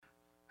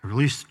I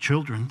release the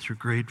children through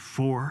grade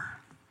 4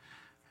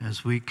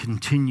 as we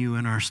continue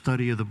in our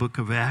study of the book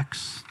of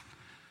Acts.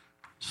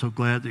 So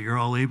glad that you're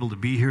all able to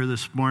be here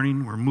this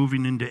morning. We're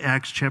moving into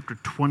Acts chapter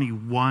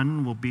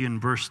 21. We'll be in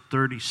verse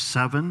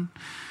 37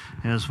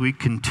 as we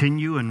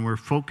continue, and we're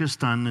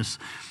focused on this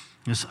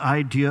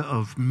idea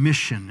of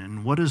mission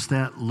and what does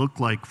that look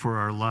like for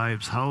our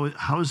lives?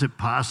 How is it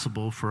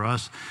possible for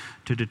us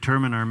to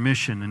determine our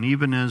mission? And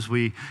even as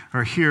we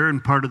are here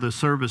in part of the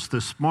service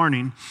this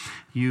morning,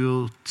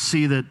 you'll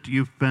see that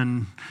you've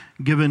been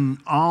given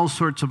all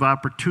sorts of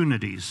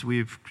opportunities.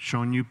 We've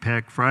shown you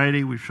Pack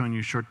Friday, we've shown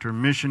you short-term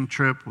mission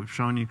trip, we've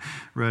shown you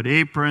red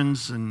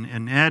aprons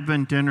and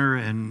Advent dinner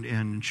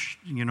and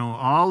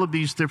all of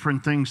these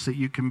different things that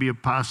you can be a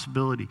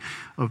possibility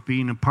of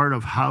being a part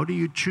of. How do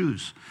you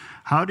choose?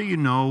 How do you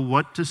know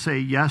what to say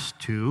yes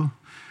to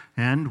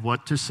and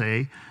what to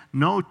say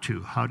no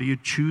to? How do you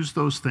choose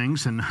those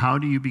things, and how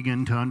do you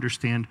begin to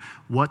understand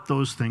what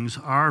those things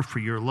are for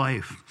your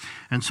life?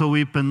 And so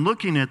we've been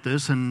looking at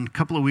this, and a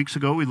couple of weeks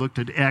ago we looked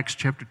at Acts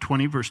chapter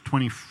 20, verse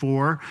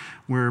 24,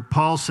 where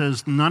Paul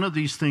says, "None of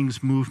these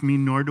things move me,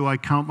 nor do I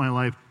count my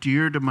life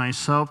dear to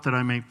myself, that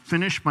I may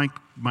finish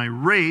my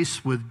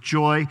race with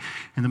joy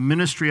in the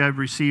ministry I've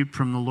received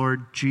from the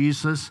Lord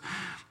Jesus,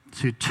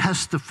 to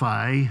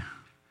testify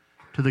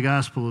to the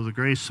gospel of the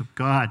grace of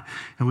God."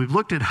 And we've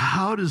looked at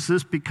how does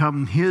this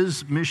become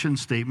his mission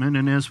statement.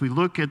 And as we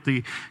look at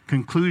the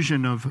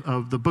conclusion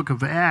of the book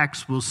of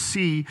Acts, we'll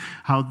see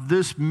how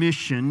this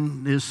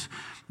mission, this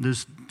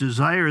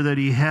desire that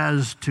he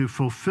has to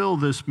fulfill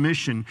this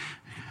mission,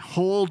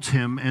 holds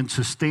him and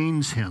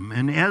sustains him.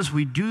 And as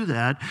we do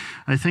that,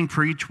 I think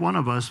for each one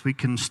of us, we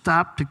can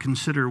stop to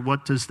consider,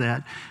 what does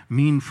that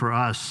mean for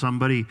us?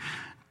 Somebody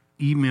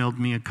emailed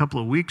me a couple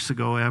of weeks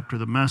ago after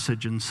the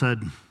message and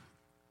said,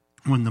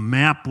 when the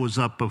map was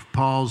up of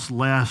Paul's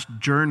last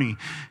journey,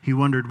 he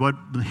wondered what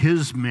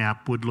his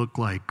map would look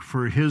like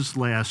for his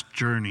last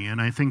journey.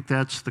 And I think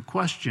that's the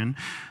question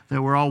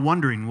that we're all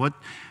wondering. What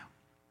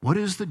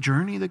is the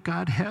journey that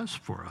God has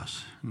for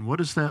us? And what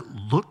does that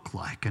look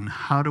like? And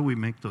how do we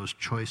make those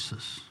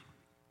choices?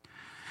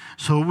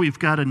 So we've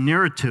got a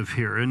narrative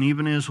here, and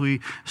even as we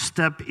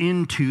step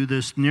into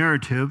this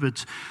narrative,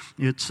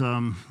 it's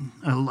a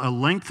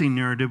lengthy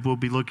narrative we'll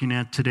be looking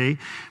at today.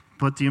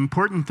 But the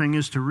important thing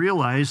is to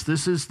realize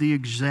this is the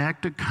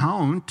exact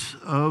account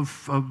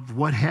of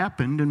what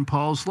happened in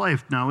Paul's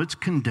life. Now, it's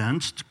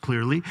condensed,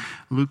 clearly.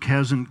 Luke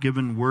hasn't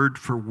given word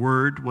for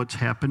word what's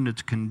happened.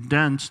 It's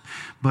condensed.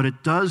 But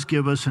it does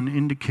give us an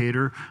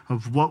indicator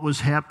of what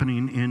was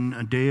happening in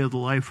a day of the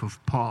life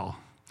of Paul.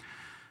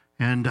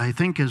 And I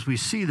think as we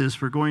see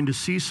this, we're going to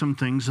see some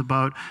things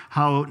about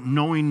how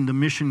knowing the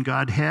mission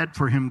God had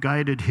for him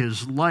guided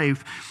his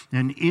life.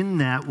 And in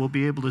that, we'll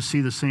be able to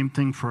see the same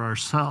thing for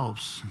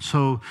ourselves.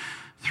 So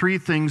 3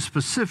 things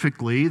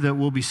specifically that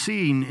we'll be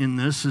seeing in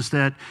this is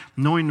that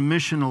knowing the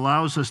mission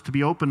allows us to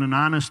be open and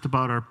honest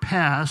about our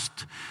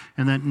past,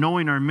 and that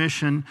knowing our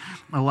mission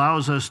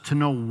allows us to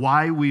know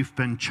why we've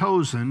been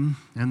chosen,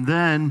 and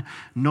then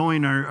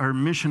knowing our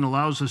mission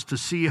allows us to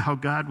see how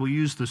God will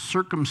use the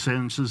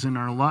circumstances in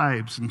our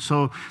lives. And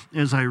so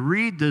as I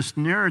read this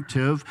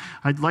narrative,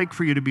 I'd like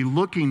for you to be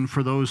looking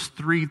for those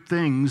 3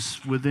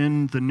 things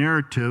within the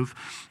narrative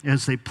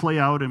as they play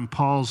out in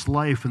Paul's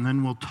life, and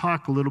then we'll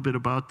talk a little bit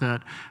about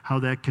that, how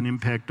that can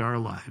impact our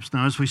lives.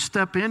 Now, as we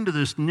step into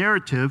this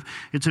narrative,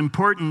 it's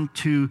important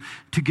to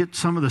get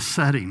some of the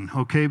setting,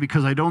 okay?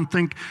 Because I don't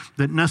think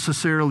that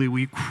necessarily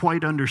we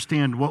quite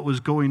understand what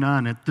was going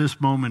on at this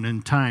moment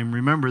in time.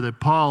 Remember that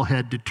Paul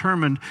had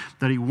determined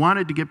that he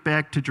wanted to get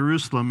back to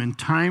Jerusalem in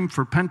time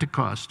for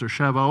Pentecost or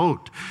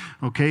Shavuot,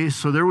 okay?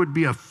 So there would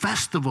be a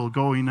festival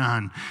going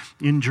on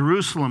in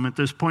Jerusalem at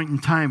this point in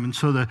time, and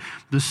so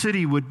the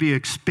city would be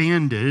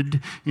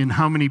expanded in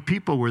how many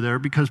people were there,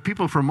 because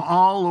people from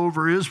all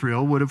over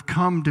Israel would have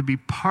come to be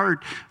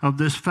part of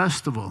this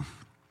festival.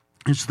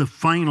 It's the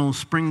final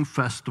spring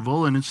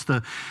festival, and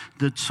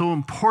that's so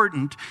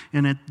important.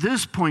 And at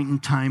this point in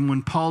time,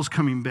 when Paul's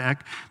coming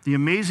back, the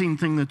amazing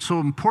thing that's so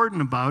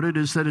important about it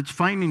is that it's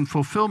finding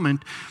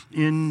fulfillment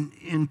in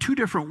 2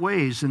 different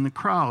ways in the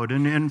crowd.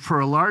 And for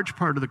a large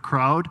part of the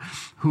crowd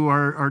who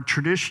are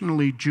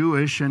traditionally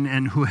Jewish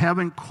and who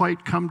haven't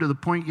quite come to the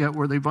point yet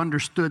where they've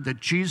understood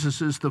that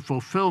Jesus is the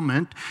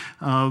fulfillment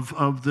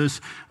of this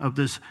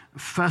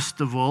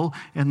festival,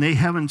 and they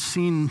haven't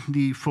seen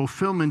the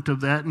fulfillment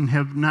of that and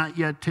have not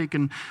yet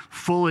taken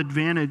full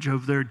advantage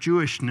of their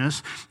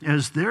Jewishness.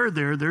 As they're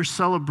there, they're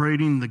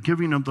celebrating the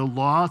giving of the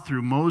law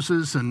through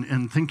Moses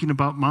and thinking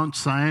about Mount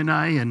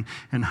Sinai and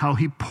how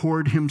he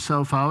poured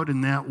himself out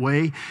in that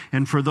way.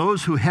 And for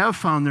those who have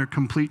found their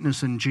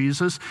completeness in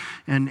Jesus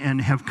and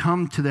have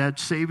come to that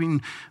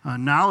saving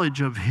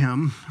knowledge of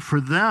him,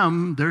 for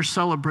them, they're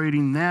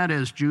celebrating that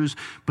as Jews,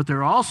 but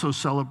they're also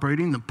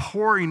celebrating the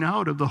pouring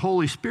out of the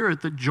Holy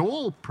Spirit that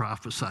Joel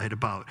prophesied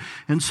about.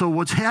 And so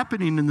what's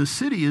happening in the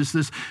city is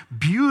this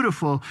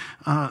beautiful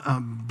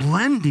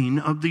blending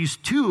of these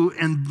two.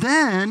 And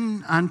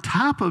then on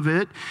top of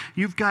it,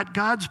 you've got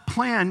God's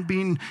plan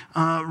being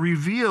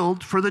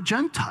revealed for the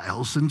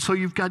Gentiles. And so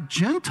you've got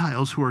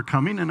Gentiles who are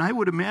coming, and I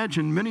would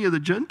imagine many of the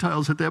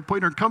Gentiles at that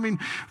point are coming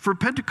for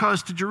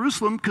Pentecost to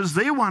Jerusalem because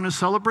they want to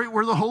celebrate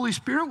where the Holy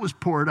Spirit was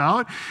poured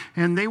out,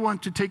 and they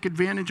want to take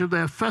advantage of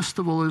that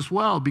festival as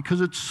well,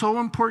 because it's so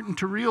important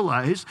to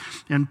realize,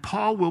 and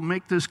Paul will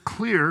make this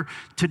clear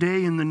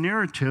today in the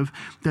narrative,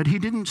 that he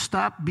didn't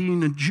stop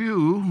being a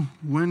Jew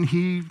when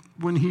he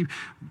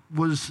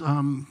was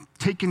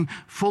taking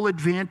full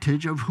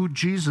advantage of who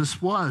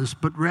Jesus was,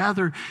 but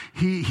rather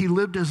he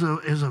lived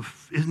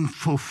in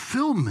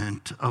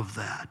fulfillment of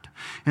that.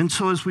 And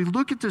so as we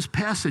look at this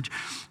passage,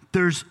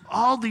 there's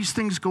all these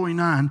things going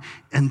on,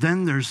 and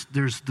then there's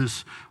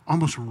this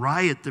almost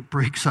riot that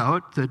breaks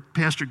out that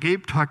Pastor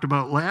Gabe talked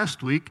about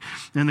last week,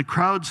 and the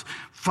crowd's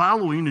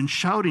following and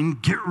shouting,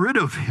 "Get rid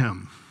of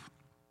him."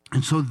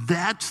 And so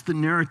that's the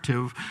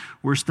narrative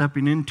we're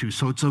stepping into.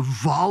 So it's a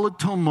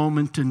volatile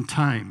moment in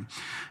time.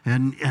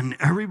 And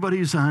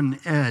everybody's on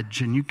edge.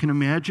 And you can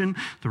imagine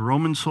the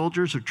Roman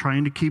soldiers are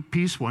trying to keep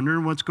peace,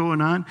 wondering what's going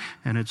on,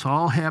 and it's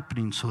all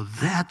happening. So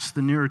that's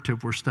the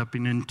narrative we're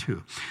stepping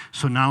into.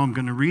 So now I'm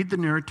going to read the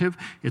narrative.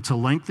 It's a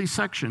lengthy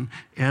section.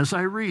 As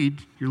I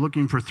read, you're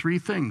looking for three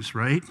things,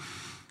 right?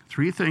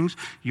 Three things.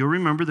 You'll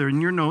remember, they're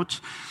in your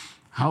notes.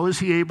 How is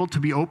he able to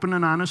be open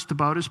and honest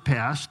about his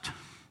past?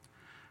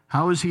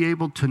 How is he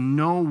able to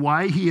know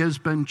why he has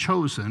been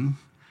chosen?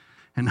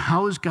 And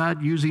how is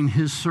God using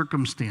his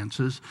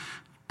circumstances,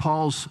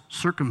 Paul's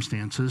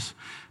circumstances,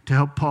 to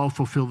help Paul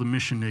fulfill the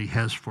mission that he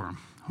has for him?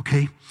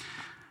 Okay?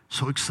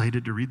 So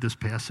excited to read this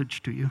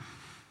passage to you.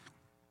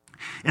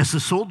 As the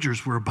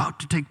soldiers were about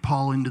to take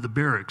Paul into the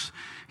barracks,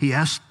 he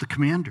asked the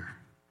commander,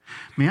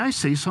 "May I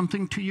say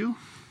something to you?"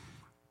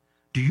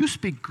 "Do you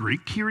speak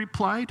Greek?" he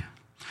replied.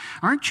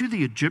 "Aren't you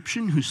the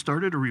Egyptian who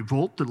started a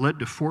revolt that led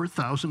to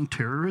 4,000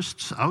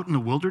 terrorists out in the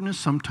wilderness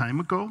some time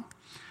ago?"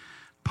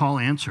 Paul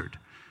answered,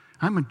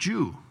 "I'm a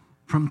Jew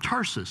from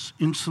Tarsus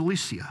in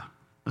Cilicia,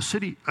 a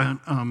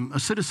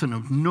citizen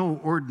of no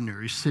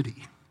ordinary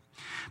city.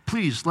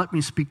 Please let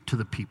me speak to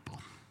the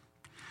people."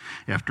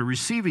 After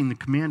receiving the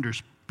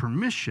commander's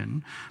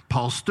permission,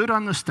 Paul stood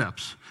on the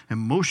steps and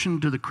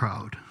motioned to the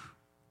crowd.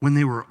 When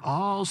they were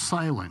all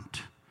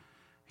silent,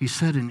 he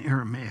said in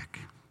Aramaic,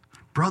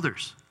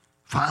 "Brothers,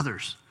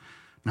 fathers,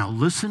 now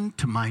listen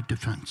to my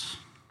defense."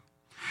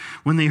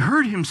 When they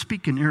heard him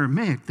speak in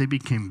Aramaic, they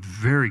became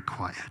very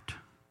quiet.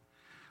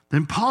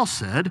 Then Paul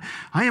said,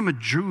 "I am a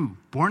Jew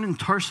born in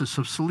Tarsus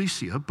of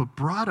Cilicia, but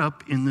brought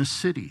up in this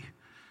city.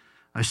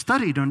 I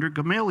studied under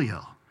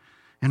Gamaliel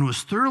and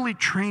was thoroughly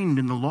trained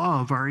in the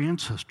law of our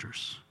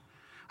ancestors.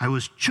 I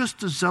was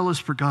just as zealous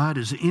for God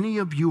as any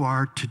of you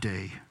are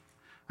today.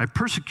 I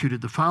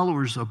persecuted the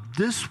followers of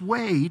this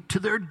way to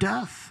their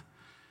death,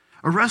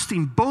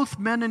 arresting both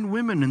men and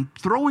women and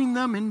throwing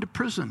them into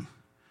prison.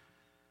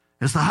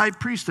 As the high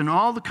priest and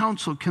all the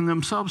council can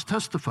themselves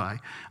testify,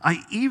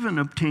 I even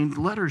obtained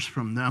letters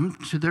from them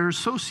to their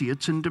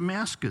associates in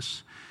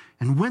Damascus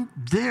and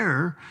went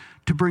there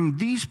to bring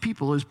these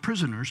people as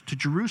prisoners to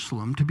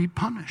Jerusalem to be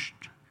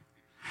punished.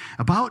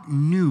 About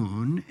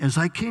noon, as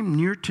I came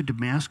near to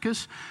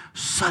Damascus,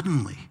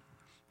 suddenly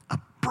a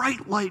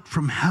bright light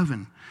from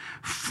heaven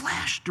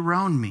flashed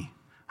around me.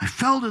 I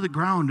fell to the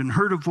ground and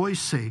heard a voice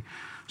say,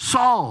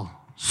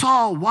 'Saul,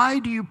 Saul, why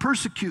do you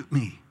persecute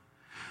me?'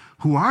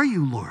 'Who are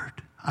you,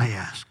 Lord?' I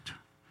asked.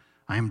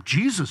 'I am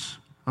Jesus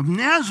of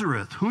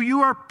Nazareth, who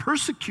you are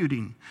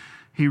persecuting,'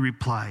 he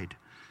replied.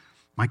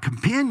 My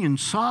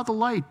companions saw the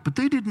light, but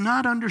they did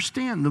not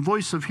understand the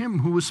voice of him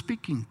who was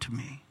speaking to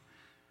me.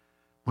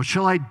 'What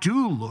shall I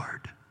do,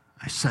 Lord?'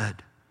 I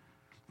said.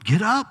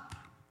 'Get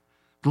up.'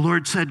 The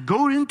Lord said,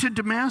 'Go into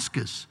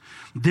Damascus.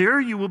 There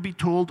you will be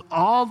told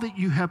all that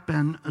you have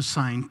been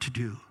assigned to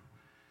do.'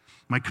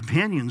 My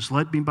companions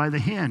led me by the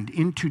hand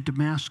into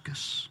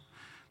Damascus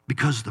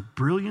because the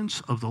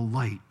brilliance of the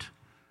light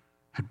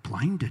had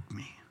blinded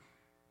me.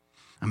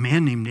 A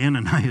man named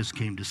Ananias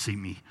came to see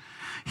me.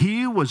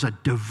 He was a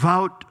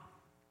devout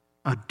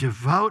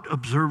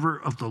observer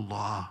of the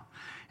law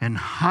and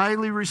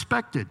highly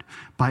respected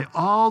by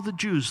all the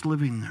Jews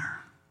living there.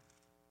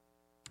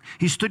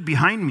 He stood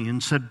behind me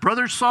and said,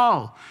 'Brother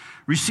Saul,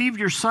 receive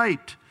your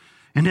sight.'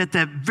 And at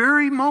that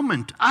very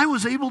moment, I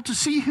was able to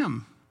see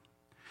him.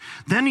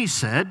 Then he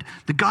said,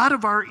 'The God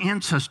of our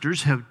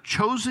ancestors have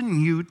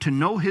chosen you to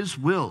know his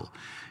will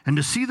and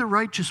to see the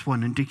righteous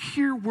one and to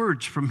hear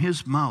words from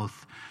his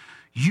mouth.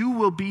 You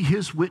will be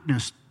his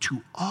witness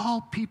to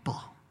all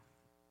people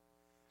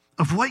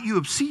of what you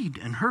have seen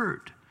and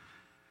heard.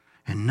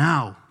 And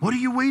now, what are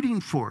you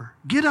waiting for?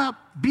 Get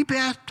up, be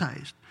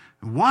baptized,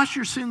 and wash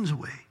your sins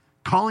away,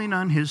 calling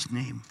on his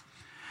name.'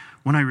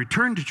 When I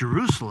returned to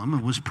Jerusalem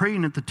and was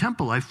praying at the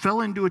temple, I fell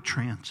into a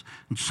trance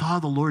and saw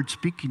the Lord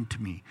speaking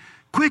to me.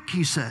 'Quick,'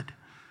 he said,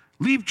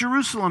 'leave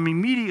Jerusalem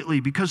immediately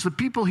because the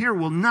people here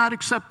will not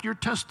accept your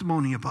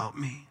testimony about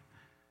me.'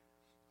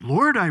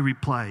 'Lord,' I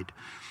replied,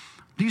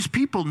 These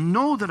people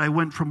know that I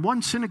went from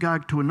one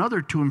synagogue to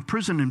another to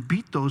imprison and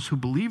beat those who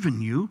believe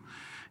in you.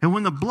 And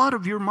when the blood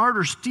of your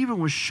martyr Stephen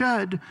was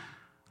shed,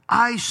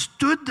 I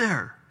stood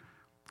there,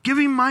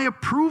 giving my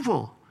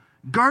approval,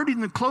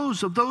 guarding the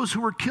clothes of those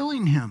who were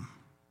killing him.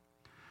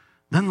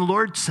 Then the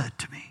Lord said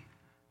to me,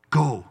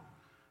 go,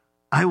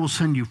 I will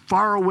send you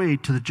far away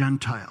to the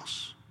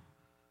Gentiles.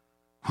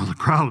 Well, the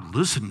crowd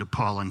listened to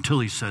Paul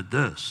until he said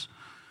this.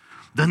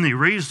 Then they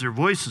raised their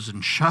voices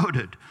and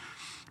shouted,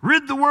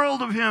 rid the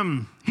world of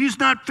him. He's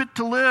not fit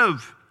to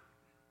live.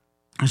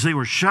 As they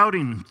were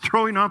shouting,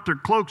 throwing off their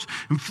cloaks,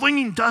 and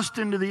flinging dust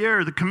into the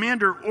air, the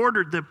commander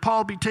ordered that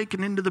Paul be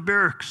taken into the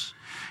barracks.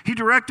 He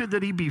directed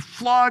that he be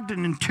flogged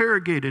and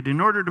interrogated in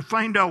order to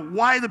find out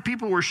why the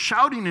people were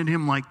shouting at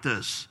him like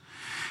this.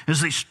 As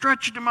they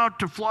stretched him out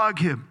to flog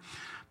him,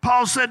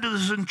 Paul said to the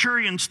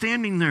centurion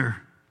standing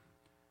there,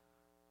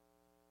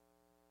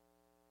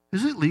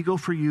 is it legal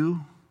for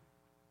you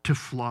to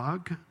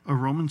flog a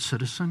Roman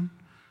citizen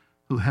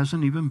who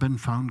hasn't even been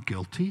found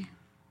guilty?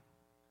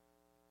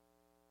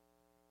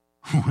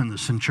 When the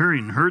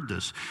centurion heard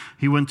this,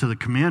 he went to the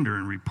commander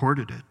and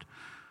reported it.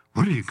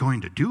 What are you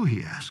going to do?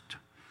 He asked.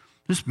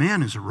 This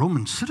man is a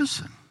Roman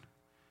citizen.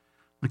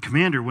 The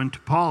commander went to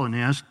Paul and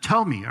asked,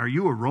 tell me, are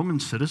you a Roman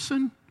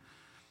citizen?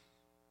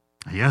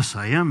 Yes,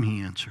 I am, he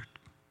answered.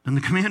 And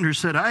the commander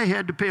said, I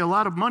had to pay a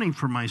lot of money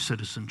for my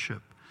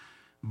citizenship,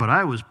 but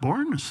I was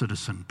born a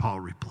citizen,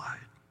 Paul replied.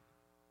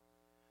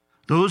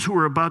 Those who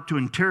were about to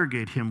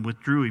interrogate him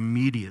withdrew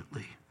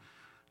immediately.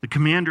 The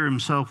commander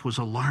himself was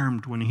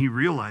alarmed when he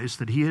realized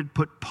that he had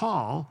put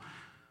Paul,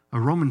 a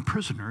Roman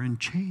prisoner, in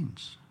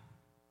chains.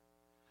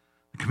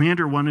 The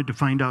commander wanted to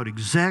find out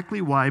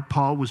exactly why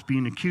Paul was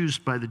being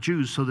accused by the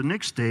Jews, so the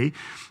next day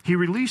he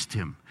released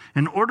him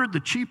and ordered the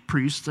chief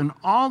priests and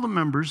all the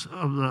members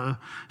of the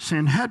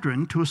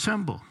Sanhedrin to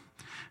assemble.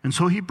 And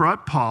so he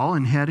brought Paul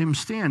and had him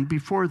stand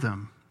before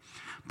them.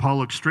 Paul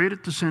looked straight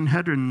at the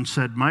Sanhedrin and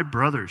said, my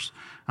brothers,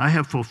 I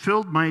have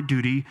fulfilled my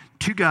duty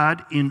to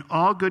God in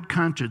all good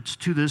conscience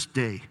to this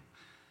day.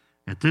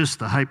 At this,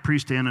 the high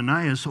priest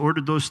Ananias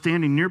ordered those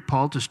standing near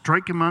Paul to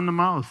strike him on the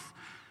mouth.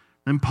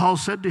 Then Paul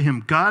said to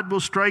him, God will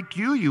strike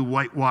you, you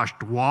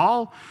whitewashed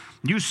wall.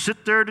 You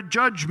sit there to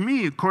judge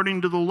me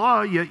according to the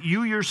law, yet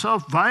you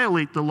yourself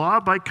violate the law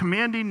by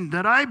commanding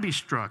that I be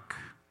struck.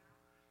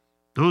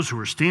 Those who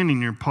were standing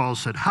near Paul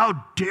said,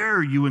 how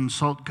dare you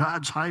insult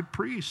God's high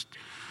priest?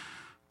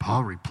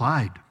 Paul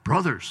replied,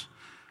 brothers,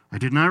 I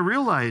did not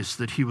realize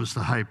that he was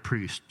the high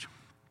priest.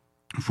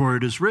 For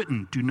it is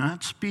written, do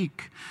not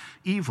speak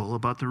evil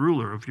about the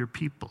ruler of your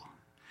people.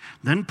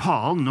 Then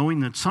Paul, knowing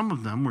that some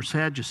of them were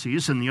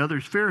Sadducees and the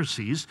others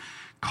Pharisees,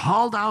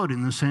 called out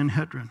in the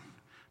Sanhedrin,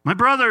 my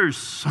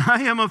brothers,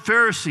 I am a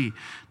Pharisee,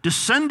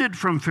 descended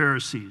from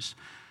Pharisees.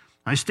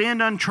 I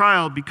stand on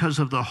trial because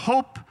of the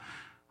hope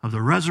of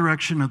the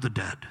resurrection of the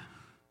dead.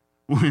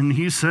 When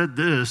he said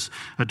this,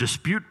 a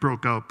dispute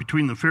broke out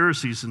between the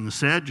Pharisees and the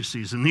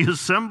Sadducees, and the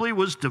assembly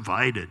was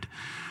divided.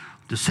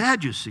 The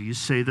Sadducees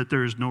say that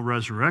there is no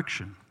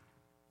resurrection,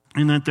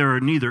 and that there are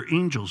neither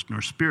angels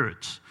nor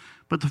spirits.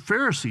 But the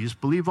Pharisees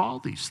believe all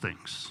these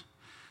things.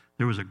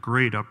 There was a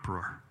great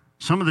uproar.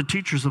 Some of the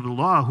teachers of the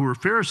law who were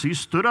Pharisees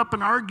stood up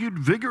and argued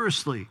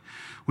vigorously.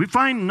 We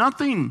find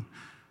nothing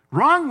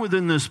wrong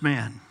within this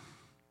man,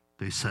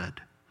 they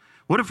said.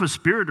 What if a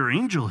spirit or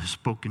angel has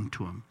spoken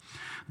to him?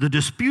 The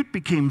dispute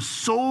became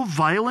so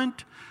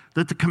violent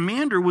that the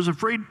commander was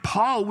afraid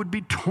Paul would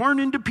be torn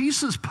into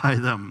pieces by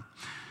them.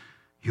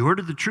 He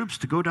ordered the troops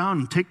to go down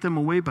and take them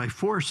away by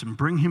force and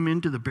bring him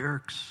into the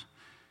barracks.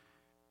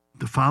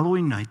 The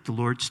following night, the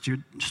Lord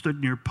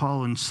stood near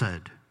Paul and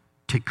said,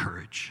 take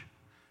courage.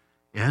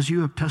 As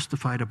you have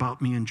testified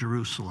about me in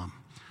Jerusalem,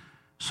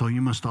 so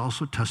you must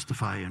also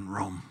testify in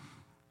Rome.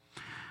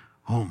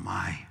 Oh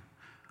my,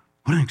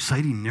 what an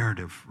exciting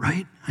narrative,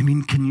 right? I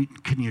mean, can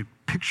you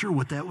picture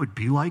what that would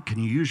be like? Can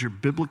you use your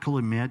biblical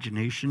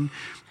imagination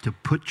to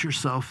put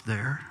yourself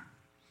there?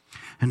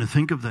 And to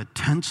think of the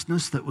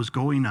tenseness that was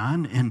going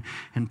on.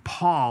 And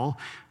Paul,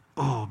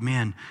 oh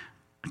man,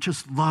 I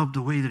just love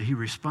the way that he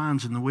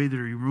responds and the way that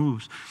he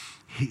moves.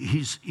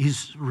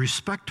 He's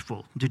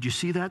respectful. Did you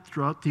see that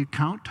throughout the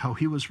account, how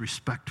he was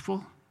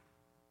respectful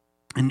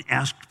and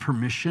asked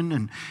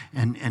permission?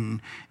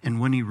 And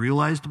when he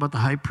realized about the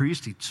high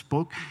priest, he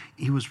spoke,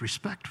 he was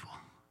respectful.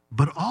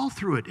 But all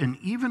through it, and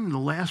even the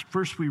last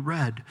verse we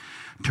read,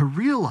 to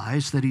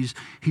realize that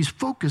he's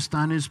focused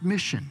on his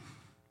mission.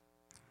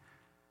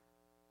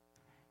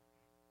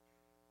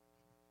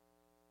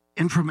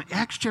 And from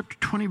Acts chapter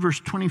 20, verse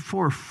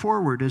 24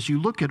 forward, as you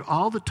look at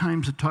all the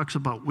times it talks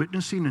about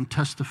witnessing and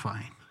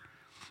testifying,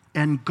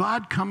 and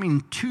God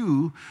coming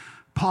to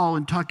Paul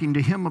and talking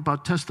to him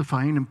about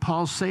testifying, and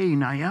Paul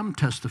saying, I am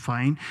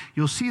testifying,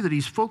 you'll see that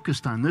he's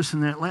focused on this.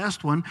 And that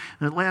last one,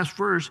 that last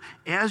verse,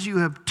 as you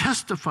have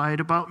testified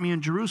about me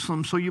in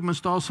Jerusalem, so you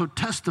must also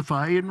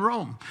testify in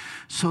Rome.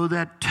 So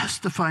that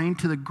testifying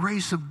to the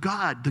grace of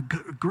God, the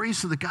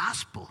grace of the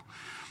gospel,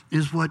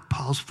 is what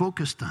Paul's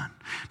focused on.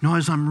 Now,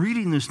 as I'm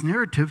reading this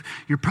narrative,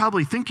 you're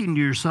probably thinking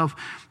to yourself,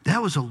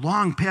 that was a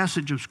long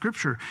passage of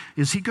Scripture.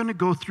 Is he going to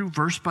go through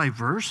verse by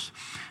verse?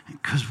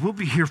 Because we'll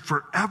be here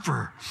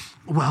forever.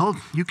 Well,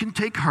 you can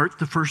take heart.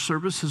 The first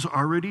service has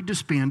already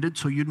disbanded,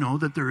 so you know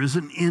that there is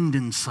an end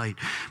in sight.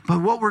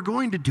 But what we're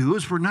going to do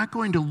is we're not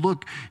going to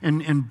look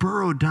and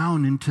burrow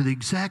down into the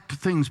exact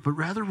things, but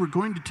rather we're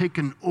going to take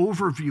an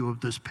overview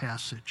of this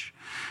passage.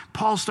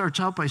 Paul starts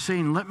out by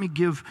saying, let me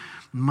give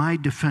my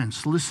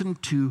defense. Listen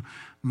to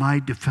my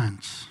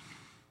defense.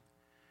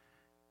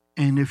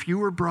 And if you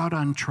were brought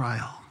on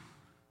trial,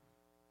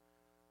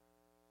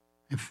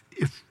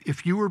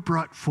 if you were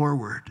brought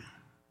forward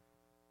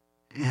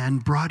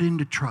and brought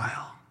into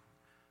trial,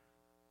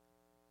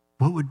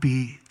 what would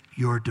be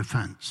your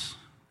defense?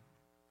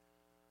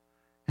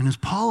 And as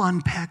Paul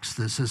unpacks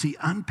this, as he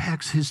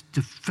unpacks his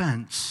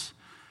defense,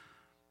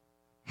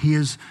 he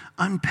is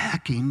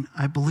unpacking,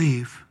 I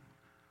believe,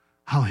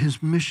 how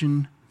his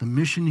mission, the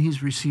mission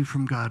he's received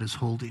from God, is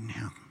holding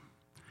him.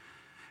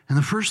 And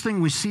the first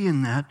thing we see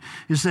in that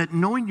is that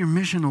knowing your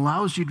mission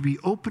allows you to be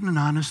open and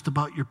honest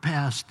about your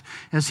past.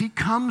 As he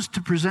comes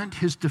to present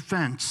his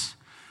defense,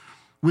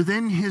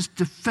 within his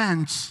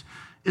defense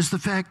is the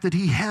fact that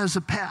he has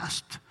a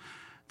past.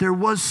 There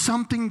was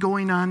something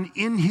going on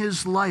in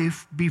his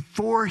life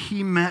before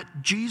he met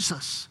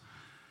Jesus.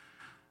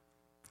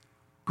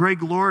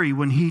 Greg Laurie,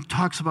 when he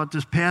talks about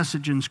this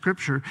passage in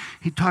Scripture,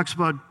 he talks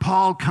about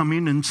Paul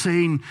coming and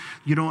saying,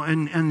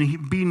 and he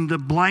being the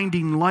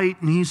blinding light,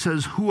 and he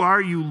says, "Who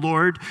are you,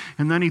 Lord?"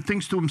 And then he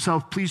thinks to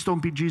himself, "Please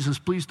don't be Jesus,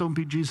 please don't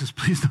be Jesus,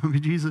 please don't be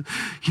Jesus."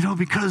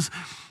 Because,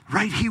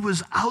 right, he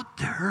was out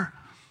there,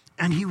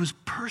 and he was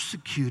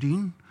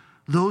persecuting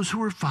those who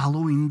were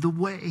following the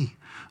way,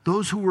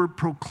 those who were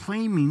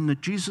proclaiming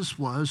that Jesus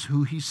was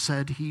who he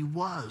said he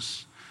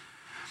was.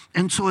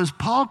 And so as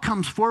Paul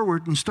comes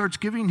forward and starts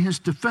giving his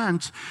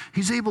defense,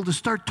 he's able to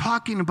start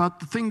talking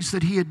about the things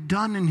that he had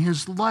done in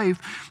his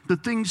life, the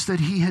things that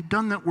he had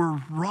done that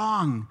were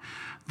wrong,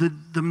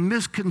 the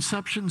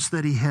misconceptions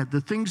that he had,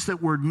 the things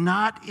that were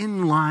not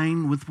in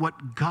line with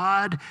what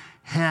God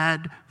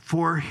had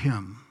for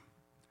him.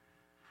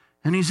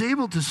 And he's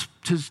able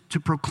to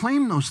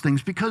proclaim those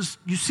things because,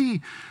 you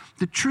see,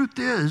 the truth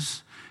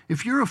is,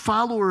 if you're a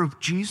follower of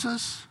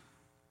Jesus,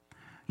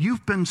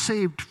 you've been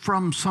saved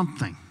from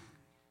something.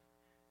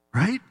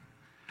 Right?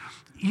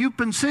 You've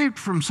been saved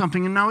from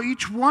something, and now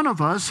each one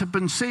of us have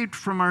been saved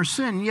from our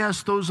sin.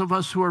 Yes, those of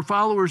us who are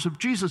followers of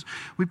Jesus,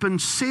 we've been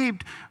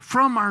saved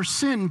from our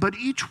sin, but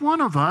each one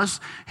of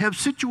us have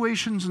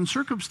situations and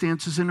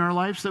circumstances in our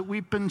lives that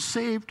we've been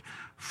saved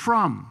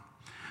from.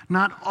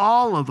 Not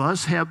all of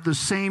us have the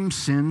same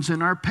sins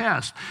in our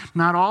past.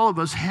 Not all of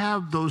us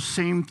have those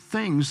same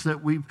things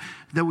that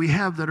we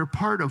have that are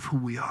part of who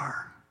we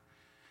are.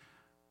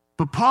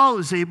 But Paul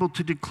is able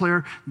to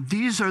declare,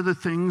 these are the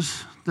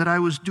things that I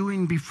was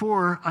doing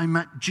before I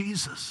met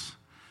Jesus.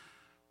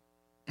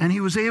 And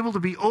he was able to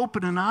be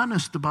open and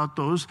honest about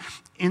those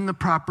in the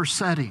proper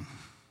setting.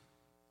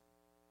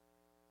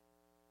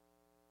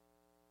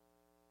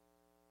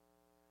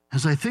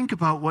 As I think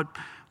about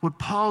what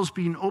Paul's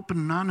being open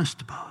and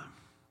honest about,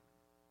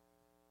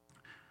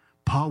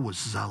 Paul was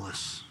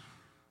zealous.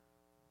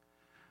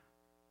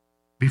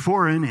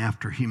 Before and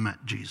after he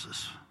met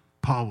Jesus,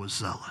 Paul was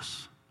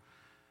zealous.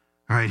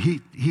 All right,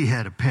 he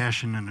had a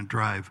passion and a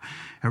drive.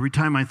 Every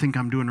time I think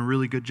I'm doing a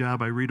really good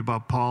job, I read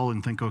about Paul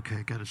and think, okay,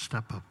 I got to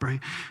step up, right?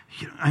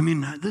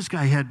 This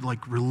guy had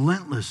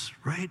relentless,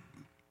 right?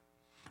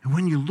 And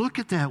when you look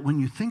at that, when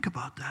you think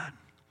about that,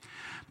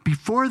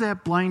 before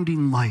that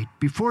blinding light,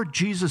 before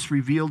Jesus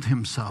revealed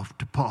himself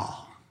to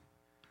Paul,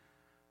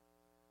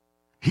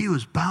 he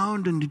was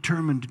bound and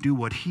determined to do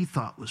what he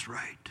thought was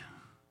right.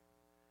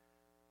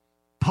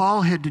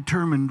 Paul had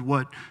determined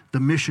what the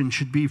mission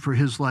should be for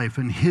his life,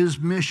 and his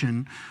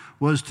mission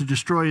was to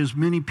destroy as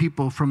many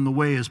people from the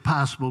way as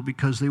possible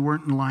because they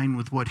weren't in line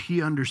with what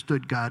he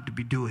understood God to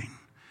be doing.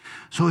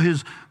 So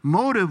his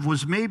motive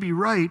was maybe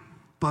right,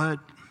 but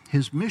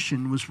his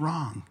mission was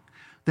wrong.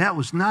 That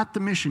was not the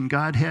mission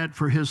God had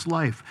for his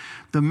life.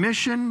 The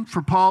mission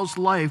for Paul's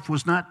life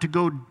was not to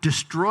go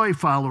destroy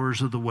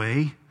followers of the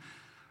way.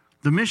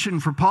 The mission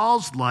for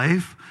Paul's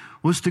life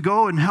was to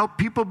go and help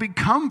people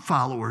become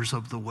followers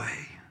of the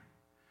way.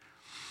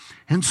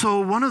 And so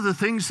one of the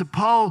things that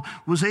Paul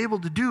was able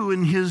to do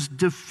in his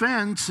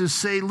defense is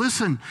say,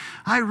 listen,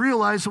 I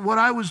realize that what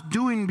I was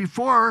doing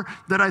before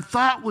that I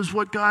thought was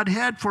what God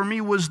had for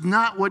me was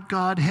not what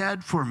God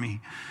had for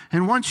me.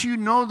 And once you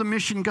know the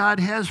mission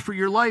God has for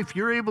your life,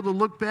 you're able to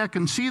look back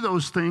and see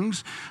those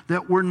things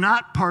that were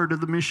not part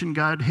of the mission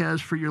God has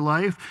for your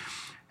life.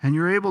 And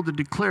you're able to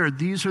declare,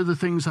 these are the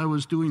things I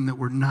was doing that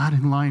were not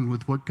in line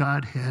with what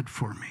God had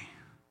for me.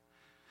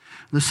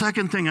 The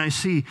second thing I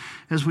see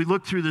as we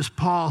look through this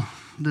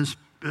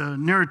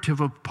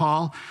narrative of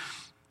Paul,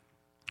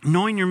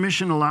 knowing your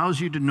mission allows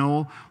you to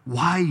know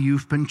why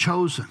you've been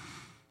chosen.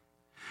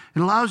 It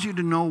allows you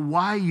to know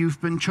why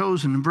you've been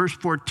chosen. In verse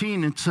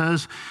 14, it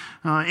says,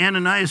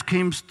 Ananias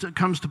comes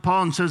to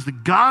Paul and says, the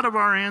God of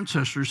our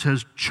ancestors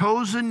has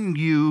chosen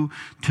you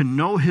to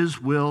know his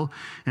will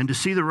and to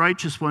see the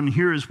righteous one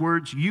hear his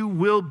words. You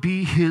will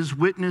be his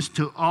witness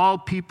to all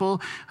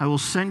people. I will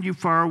send you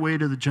far away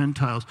to the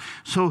Gentiles.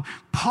 So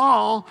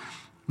Paul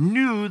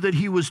knew that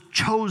he was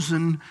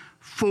chosen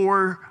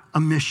for a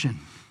mission.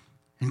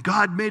 And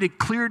God made it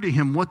clear to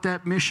him what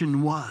that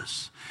mission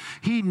was.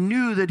 He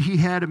knew that he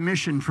had a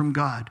mission from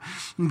God.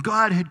 And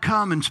God had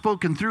come and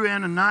spoken through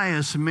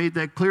Ananias and made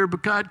that clear,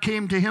 but God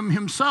came to him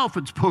himself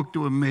and spoke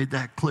to him and made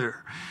that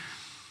clear.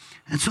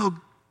 And so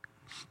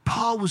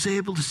Paul was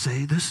able to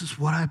say, this is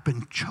what I've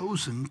been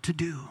chosen to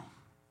do.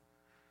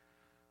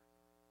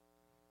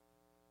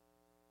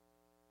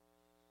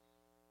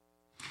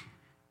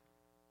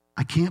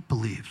 I can't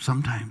believe,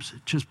 sometimes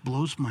it just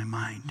blows my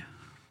mind,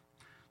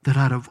 that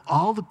out of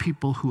all the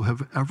people who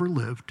have ever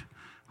lived,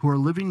 who are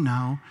living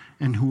now,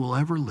 and who will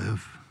ever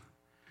live,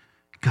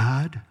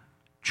 God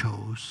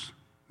chose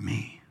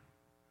me.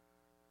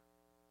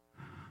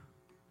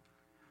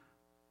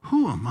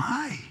 Who am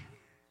I?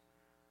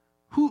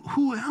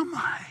 Who am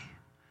I?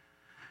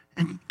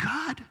 And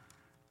God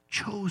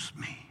chose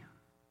me.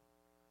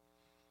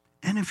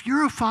 And if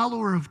you're a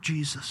follower of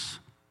Jesus,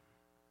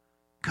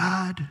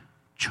 God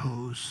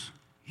chose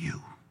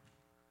you.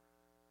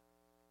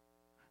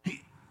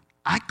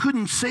 I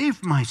couldn't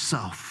save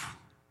myself.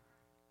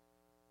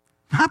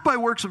 Not by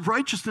works of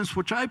righteousness,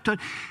 which I've done.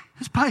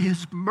 It's by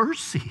his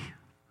mercy.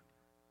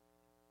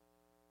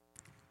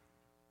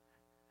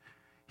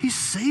 He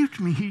saved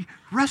me. He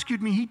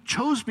rescued me. He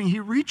chose me. He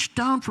reached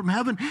down from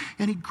heaven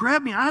and he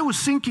grabbed me. I was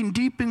sinking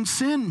deep in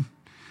sin.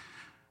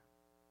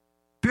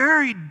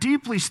 Buried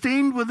deeply,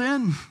 stained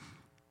within.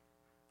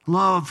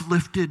 Love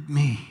lifted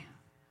me.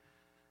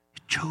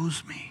 He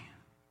chose me.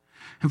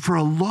 And for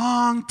a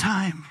long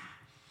time,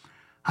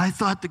 I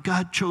thought that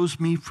God chose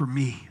me for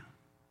me.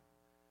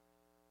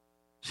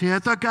 See, I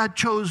thought God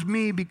chose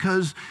me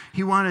because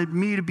he wanted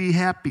me to be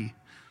happy.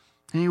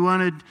 And he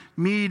wanted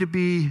me to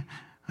be,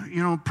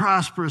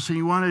 prosperous. And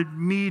he wanted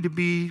me to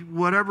be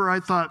whatever I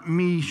thought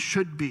me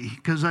should be.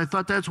 Because I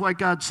thought that's why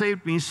God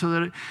saved me. So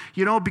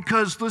that,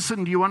 because,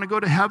 listen, do you want to go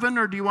to heaven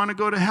or do you want to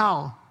go to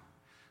hell?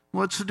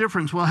 What's the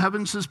difference? Well,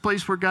 heaven's this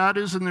place where God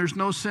is and there's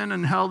no sin,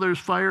 and hell there's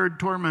fire and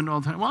torment all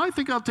the time. Well, I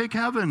think I'll take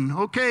heaven.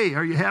 Okay,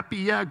 are you happy?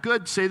 Yeah,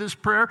 good. Say this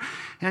prayer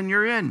and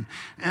you're in.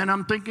 And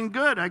I'm thinking,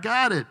 good, I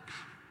got it.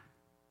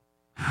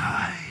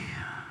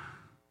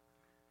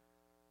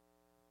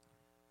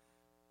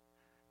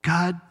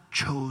 God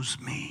chose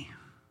me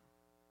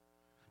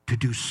to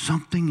do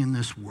something in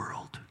this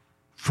world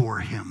for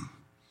him.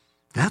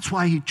 That's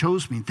why he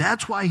chose me.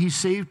 That's why he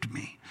saved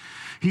me.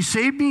 He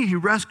saved me, he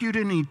rescued,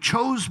 and he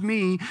chose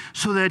me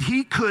so that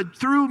he could,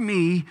 through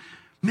me,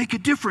 make a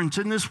difference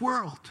in this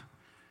world.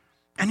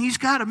 And he's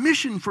got a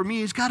mission for me.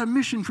 He's got a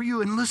mission for you.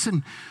 And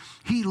listen,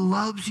 he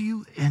loves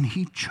you and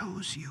he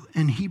chose you.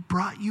 And he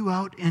brought you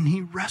out and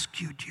he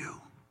rescued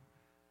you.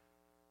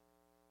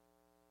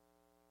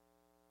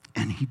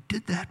 And he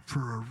did that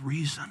for a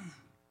reason.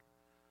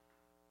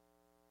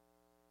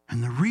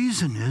 And the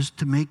reason is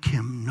to make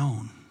him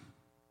known.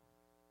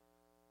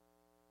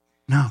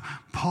 Now,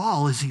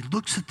 Paul, as he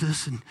looks at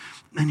this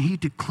and he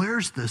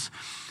declares this,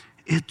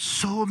 it's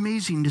so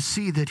amazing to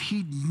see that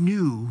he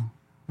knew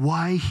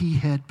why he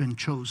had been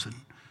chosen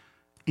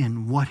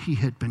and what he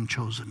had been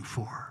chosen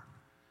for.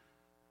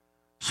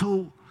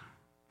 So,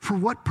 for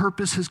what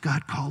purpose has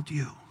God called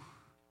you?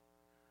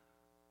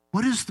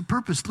 What is the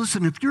purpose?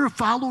 Listen, if you're a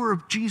follower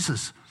of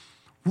Jesus,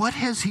 what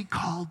has he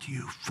called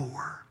you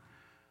for?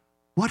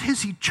 What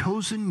has he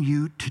chosen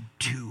you to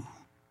do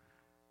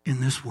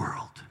in this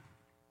world?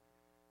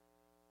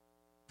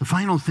 The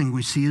final thing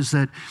we see is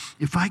that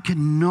if I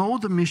can know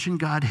the mission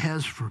God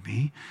has for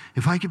me,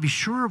 if I can be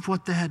sure of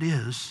what that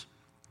is,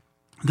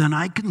 then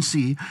I can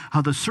see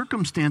how the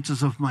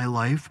circumstances of my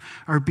life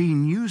are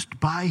being used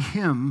by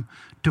him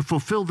to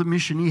fulfill the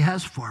mission he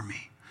has for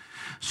me.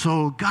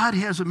 So God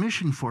has a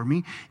mission for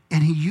me,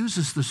 and he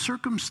uses the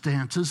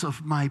circumstances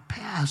of my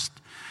past.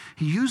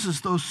 He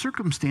uses those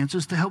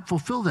circumstances to help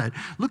fulfill that.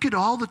 Look at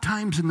all the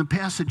times in the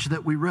passage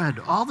that we read,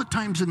 all the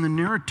times in the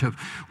narrative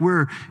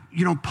where,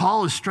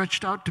 Paul is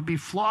stretched out to be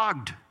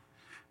flogged.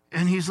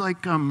 And he's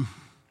like,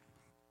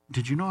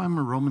 did you know I'm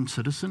a Roman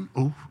citizen?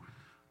 Oh,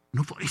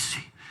 no, I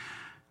see.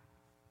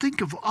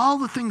 Think of all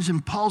the things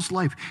in Paul's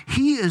life.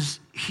 He is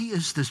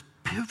this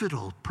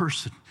pivotal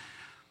person.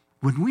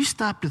 When we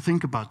stop to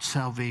think about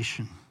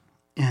salvation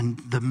and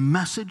the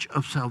message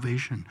of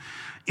salvation,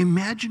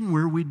 imagine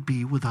where we'd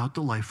be without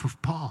the life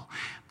of Paul.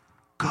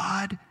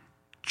 God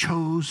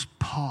chose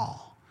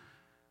Paul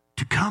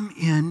to come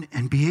in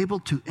and be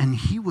able to, and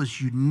he was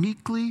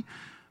uniquely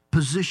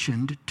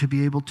positioned to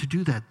be able to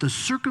do that. The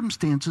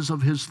circumstances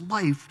of his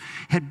life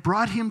had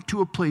brought him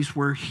to a place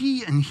where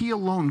he and he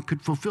alone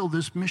could fulfill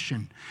this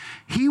mission.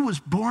 He was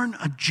born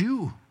a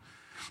Jew.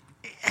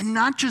 And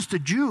not just a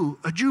Jew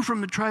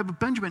from the tribe of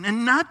Benjamin,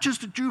 and not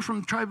just a Jew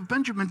from the tribe of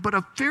Benjamin, but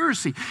a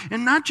Pharisee,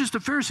 and not just a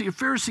Pharisee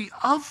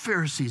of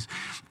Pharisees.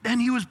 And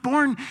he was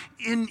born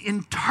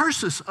in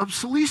Tarsus of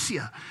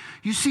Cilicia.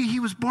 You see, he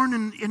was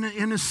born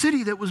in a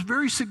city that was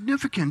very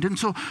significant. And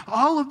so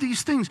all of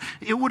these things,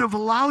 it would have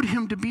allowed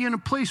him to be in a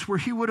place where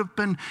he would have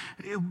been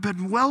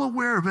well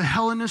aware of a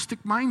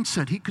Hellenistic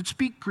mindset. He could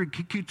speak Greek.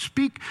 He could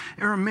speak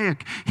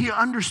Aramaic. He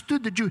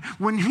understood the Jew.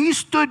 When he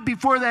stood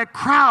before that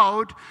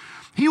crowd,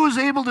 he was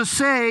able to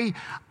say,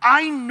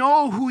 I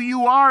know who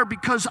you are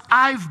because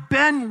I've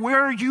been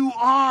where you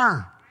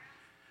are.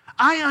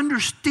 I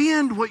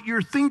understand what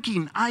you're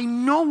thinking. I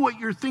know what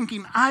you're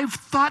thinking. I've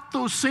thought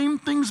those same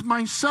things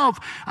myself.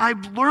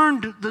 I've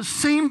learned the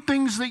same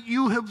things that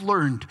you have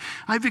learned.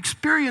 I've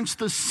experienced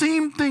the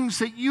same things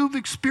that you've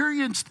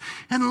experienced.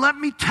 And let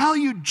me tell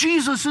you,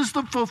 Jesus is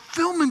the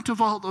fulfillment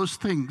of all those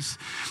things.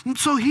 And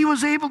so he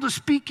was able to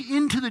speak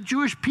into the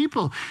Jewish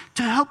people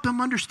to help them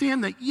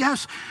understand that,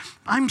 yes,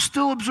 I'm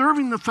still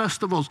observing the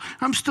festivals.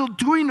 I'm still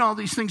doing all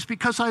these things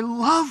because I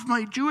love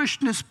my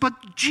Jewishness, but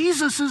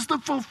Jesus is the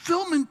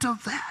fulfillment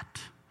of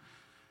that.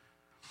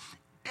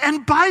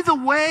 And by the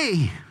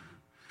way,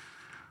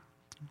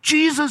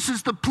 Jesus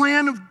is the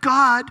plan of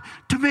God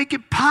to make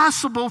it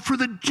possible for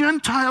the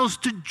Gentiles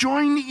to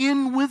join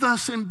in with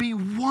us and be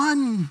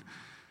one.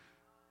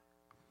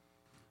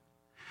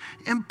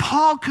 And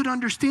Paul could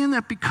understand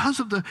that because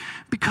of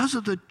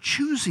the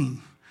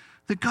choosing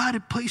that God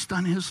had placed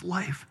on his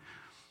life.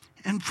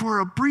 And for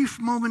a brief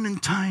moment in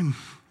time,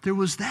 there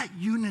was that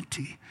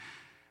unity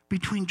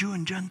between Jew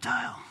and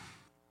Gentile.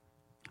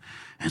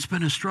 And it's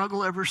been a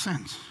struggle ever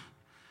since.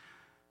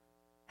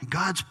 And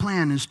God's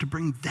plan is to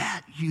bring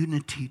that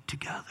unity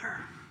together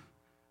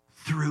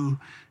through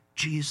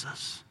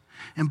Jesus.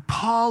 And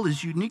Paul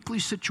is uniquely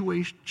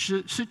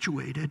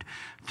situated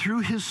through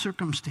his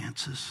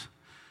circumstances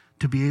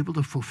to be able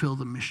to fulfill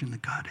the mission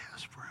that God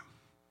has for him.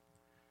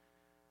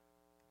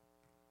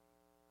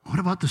 What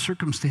about the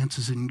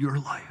circumstances in your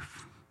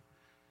life?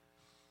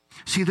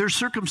 See, there's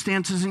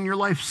circumstances in your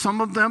life. Some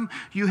of them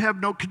you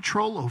have no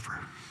control over.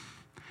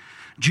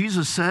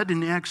 Paul said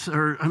in Acts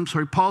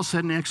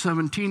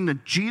 17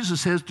 that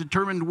Jesus has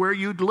determined where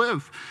you'd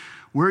live,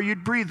 where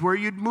you'd breathe, where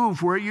you'd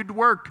move, where you'd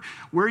work,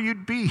 where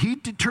you'd be. He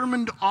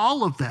determined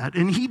all of that,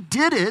 and he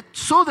did it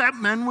so that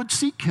men would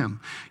seek him.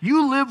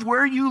 You live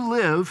where you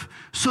live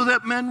so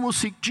that men will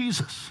seek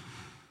Jesus.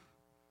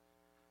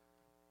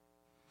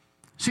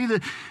 See,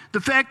 the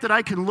fact that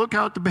I can look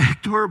out the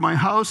back door of my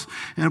house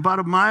and about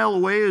a mile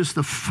away is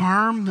the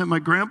farm that my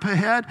grandpa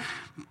had.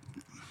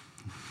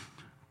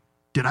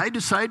 Did I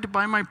decide to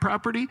buy my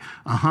property?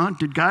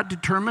 Did God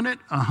determine it?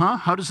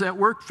 How does that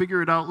work?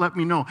 Figure it out. Let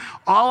me know.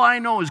 All I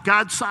know is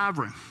God's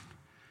sovereign.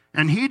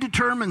 And he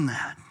determined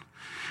that.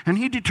 And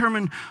he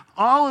determined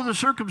all of the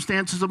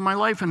circumstances of my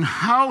life and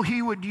how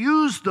he would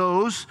use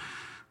those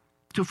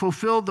to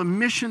fulfill the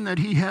mission that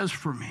he has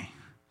for me.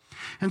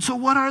 And so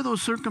what are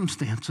those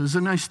circumstances?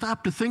 And I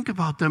stop to think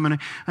about them, and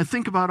I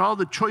think about all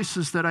the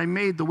choices that I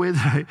made, the way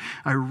that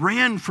I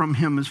ran from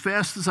him as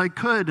fast as I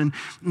could, and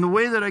the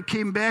way that I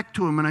came back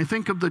to him. And I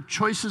think of the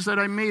choices that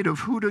I made of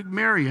who to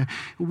marry,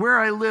 where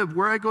I live,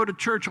 where I go to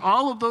church,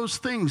 all of those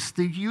things.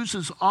 He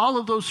uses all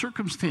of those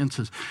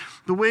circumstances.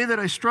 The way that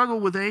I struggle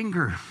with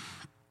anger.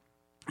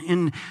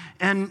 And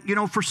you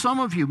know, for some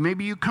of you,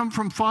 maybe you come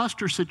from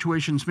foster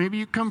situations, maybe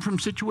you come from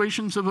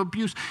situations of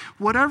abuse,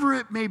 whatever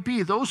it may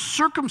be, those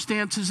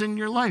circumstances in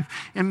your life,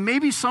 and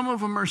maybe some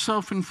of them are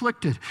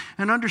self-inflicted.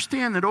 And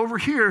understand that over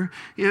here,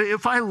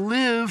 if I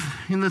live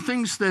in the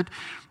things that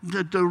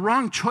the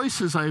wrong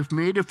choices I've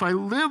made, if I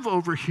live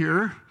over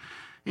here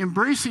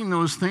embracing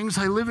those things,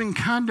 I live in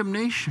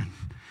condemnation.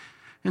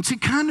 And see,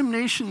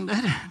 condemnation,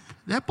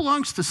 that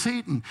belongs to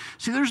Satan.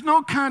 See, there's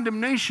no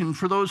condemnation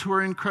for those who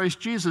are in Christ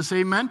Jesus,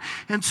 amen?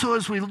 And so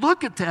as we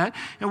look at that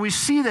and we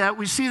see that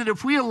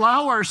if we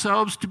allow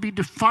ourselves to be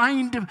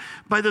defined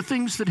by the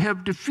things that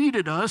have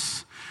defeated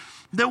us,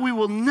 that we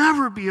will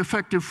never be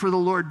effective for the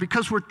Lord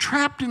because we're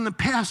trapped in the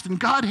past, and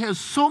God has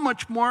so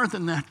much more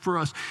than that for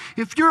us.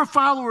 If you're a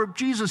follower of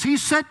Jesus, he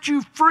set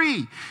you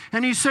free,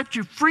 and he set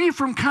you free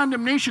from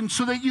condemnation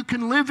so that you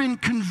can live in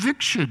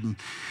conviction.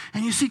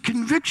 And you see,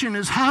 conviction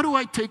is how do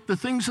I take the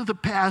things of the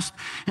past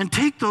and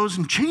take those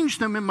and change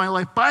them in my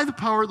life by the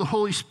power of the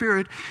Holy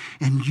Spirit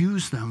and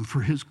use them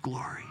for his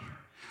glory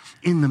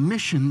in the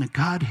mission that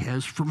God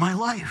has for my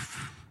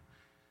life.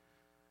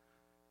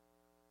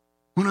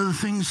 One of the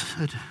things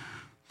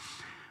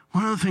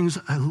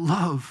I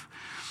love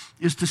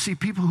is to see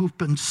people who've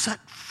been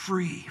set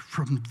free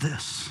from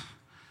this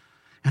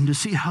and to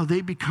see how they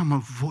become a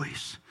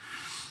voice.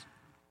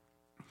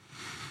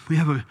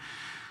 I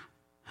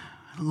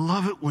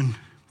love it when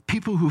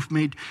people who've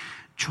made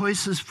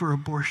choices for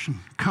abortion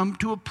come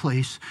to a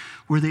place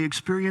where they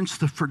experience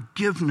the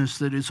forgiveness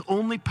that is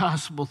only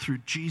possible through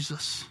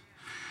Jesus.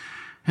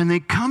 And they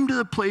come to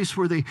the place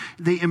where they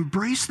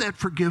embrace that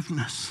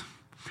forgiveness.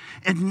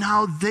 And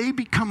now they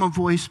become a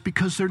voice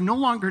because they're no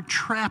longer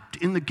trapped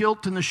in the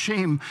guilt and the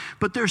shame,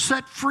 but they're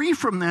set free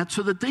from that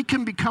so that they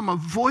can become a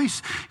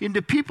voice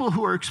into people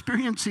who are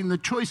experiencing the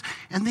choice,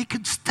 and they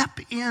can step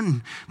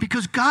in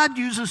because God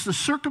uses the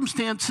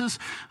circumstances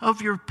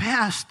of your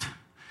past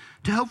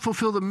to help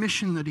fulfill the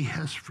mission that he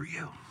has for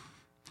you.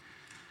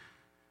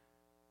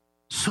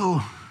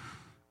 So,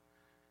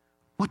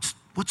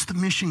 what's the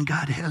mission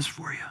God has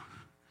for you?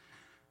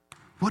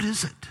 What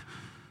is it?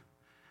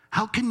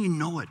 How can you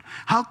know it?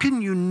 How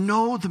can you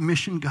know the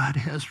mission God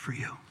has for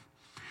you?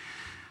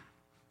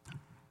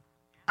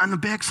 On the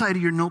backside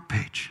of your note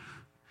page,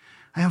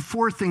 I have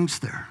 4 things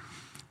there.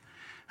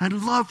 I'd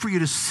love for you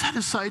to set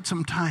aside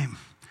some time.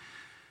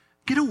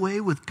 Get away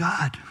with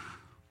God.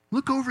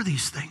 Look over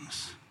these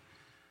things.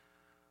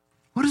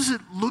 What does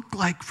it look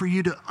like for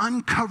you to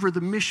uncover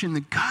the mission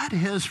that God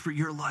has for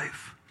your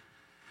life?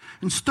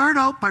 And start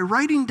out by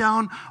writing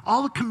down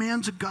all the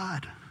commands of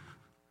God.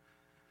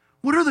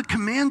 What are the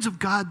commands of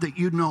God that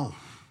you know?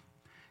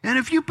 And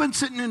if you've been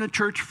sitting in a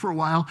church for a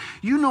while,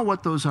 you know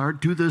what those are.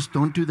 Do this,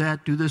 don't do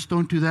that, do this,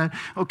 don't do that.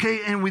 Okay,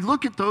 and we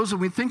look at those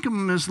and we think of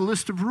them as a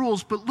list of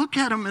rules, but look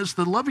at them as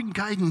the loving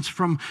guidance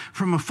from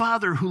a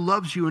father who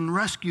loves you and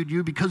rescued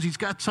you because he's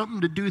got something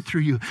to do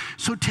through you.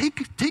 So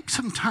take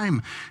some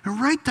time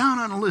and write down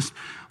on a list,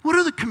 what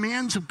are the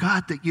commands of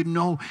God that you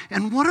know,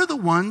 and what are the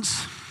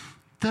ones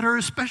that are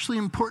especially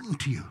important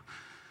to you?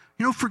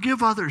 You know,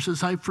 forgive others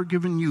as I've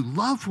forgiven you.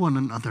 Love one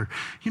another.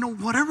 You know,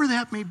 whatever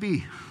that may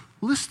be,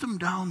 list them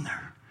down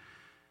there.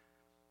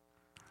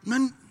 And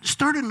then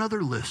start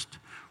another list.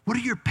 What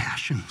are your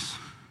passions?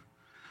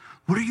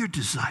 What are your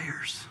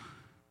desires?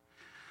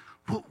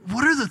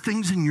 What are the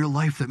things in your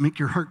life that make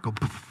your heart go?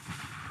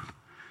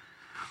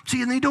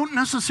 See, and they don't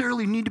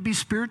necessarily need to be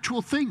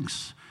spiritual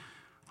things.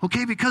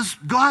 Okay, because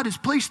God has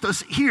placed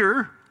us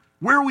here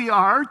where we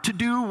are to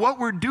do what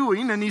we're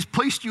doing, and he's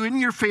placed you in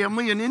your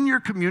family and in your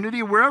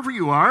community, wherever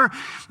you are,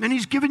 and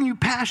he's given you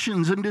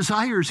passions and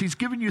desires. He's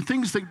given you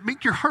things that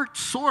make your heart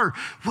soar.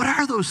 What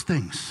are those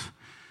things?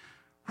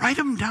 Write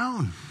them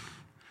down.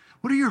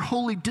 What are your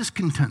holy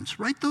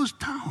discontents? Write those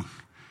down.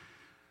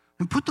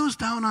 And put those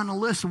down on a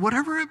list,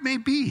 whatever it may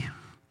be.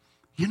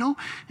 You know,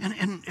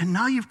 and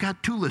now you've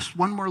got 2 lists,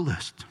 1 more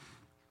list.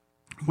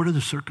 What are the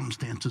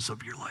circumstances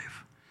of your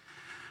life?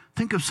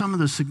 Think of some of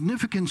the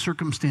significant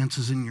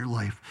circumstances in your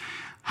life.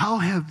 How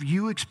have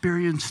you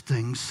experienced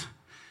things,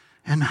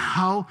 and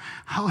how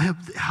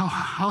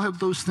have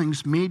those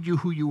things made you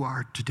who you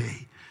are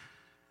today?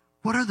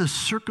 What are the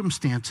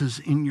circumstances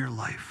in your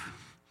life?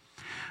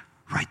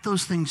 Write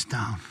those things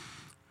down.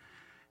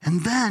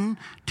 And then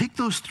take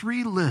those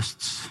 3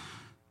 lists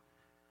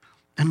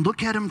and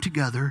look at them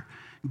together.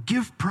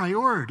 Give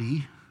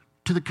priority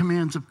to the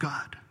commands of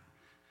God.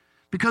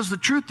 Because the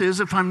truth is,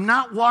 if I'm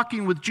not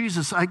walking with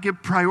Jesus, I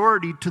give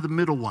priority to the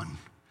middle one.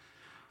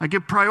 I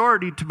give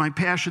priority to my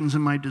passions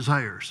and my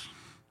desires,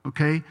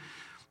 okay?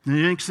 And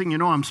the next thing you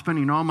know, I'm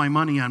spending all my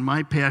money on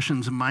my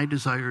passions and my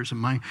desires and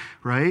my,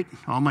 right?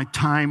 All my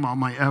time, all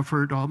my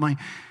effort,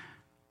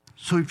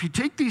 So if you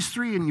take these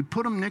 3 and you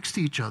put them next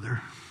to each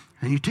other,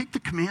 and you take the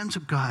commands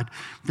of God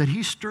that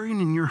he's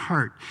stirring in your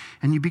heart,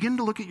 and you begin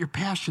to look at your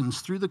passions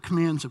through the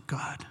commands of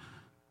God,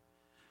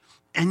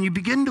 and you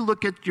begin to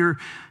look at your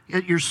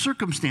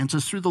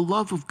circumstances through the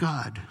love of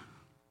God.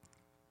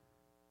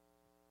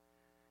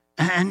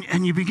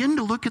 And you begin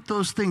to look at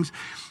those things.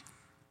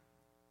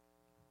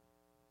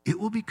 It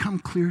will become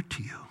clear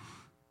to you,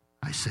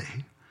 I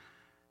say,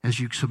 as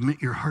you submit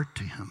your heart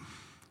to him,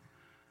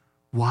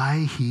 why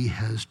he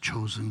has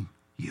chosen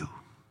you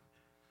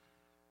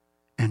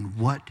and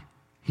what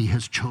he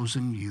has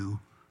chosen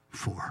you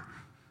for.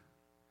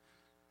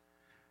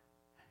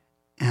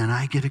 And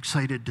I get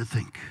excited to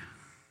think,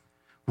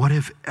 what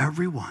if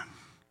everyone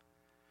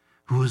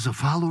who is a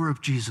follower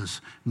of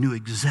Jesus knew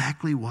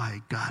exactly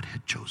why God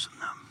had chosen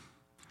them?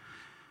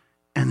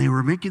 And they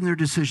were making their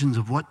decisions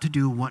of what to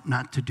do and what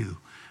not to do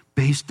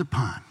based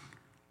upon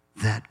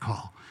that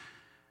call.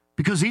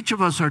 Because each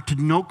of us are to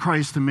know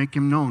Christ and make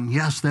him known.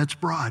 Yes, that's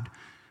broad.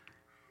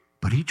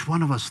 But each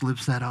one of us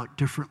lives that out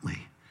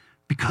differently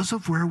because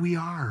of where we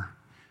are,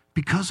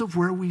 because of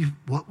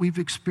what we've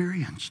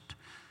experienced,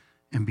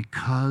 and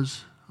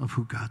because of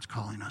who God's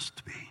calling us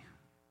to be.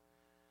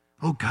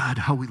 Oh God,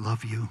 how we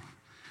love you.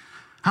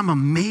 I'm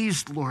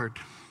amazed, Lord,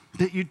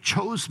 that you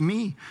chose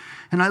me.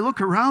 And I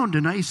look around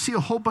and I see a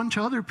whole bunch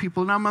of other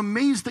people, and I'm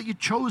amazed that you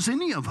chose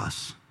any of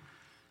us.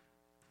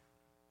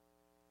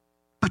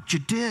 But you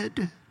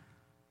did.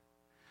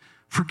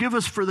 Forgive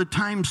us for the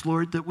times,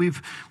 Lord, that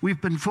we've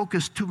been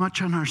focused too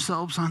much on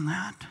ourselves on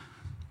that.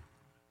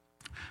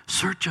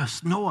 Search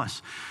us, know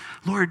us.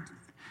 Lord,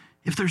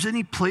 if there's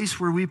any place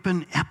where we've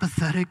been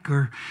apathetic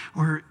or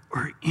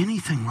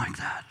anything like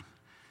that,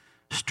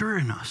 stir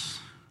in us.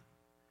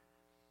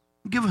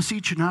 Give us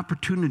each an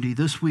opportunity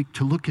this week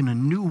to look in a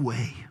new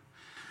way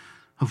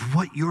of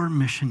what your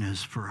mission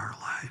is for our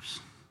lives,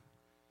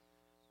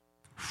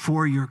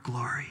 for your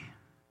glory.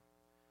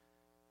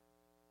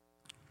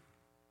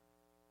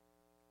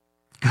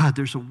 God,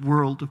 there's a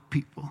world of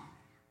people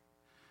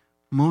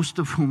most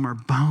of whom are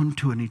bound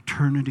to an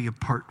eternity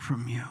apart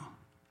from you.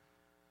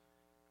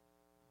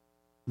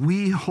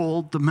 We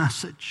hold the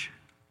message.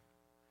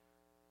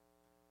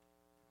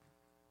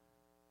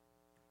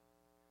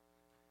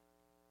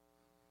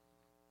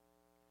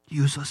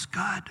 Use us,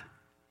 God.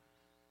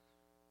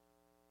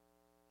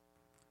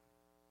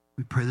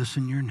 We pray this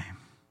in your name.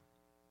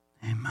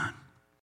 Amen.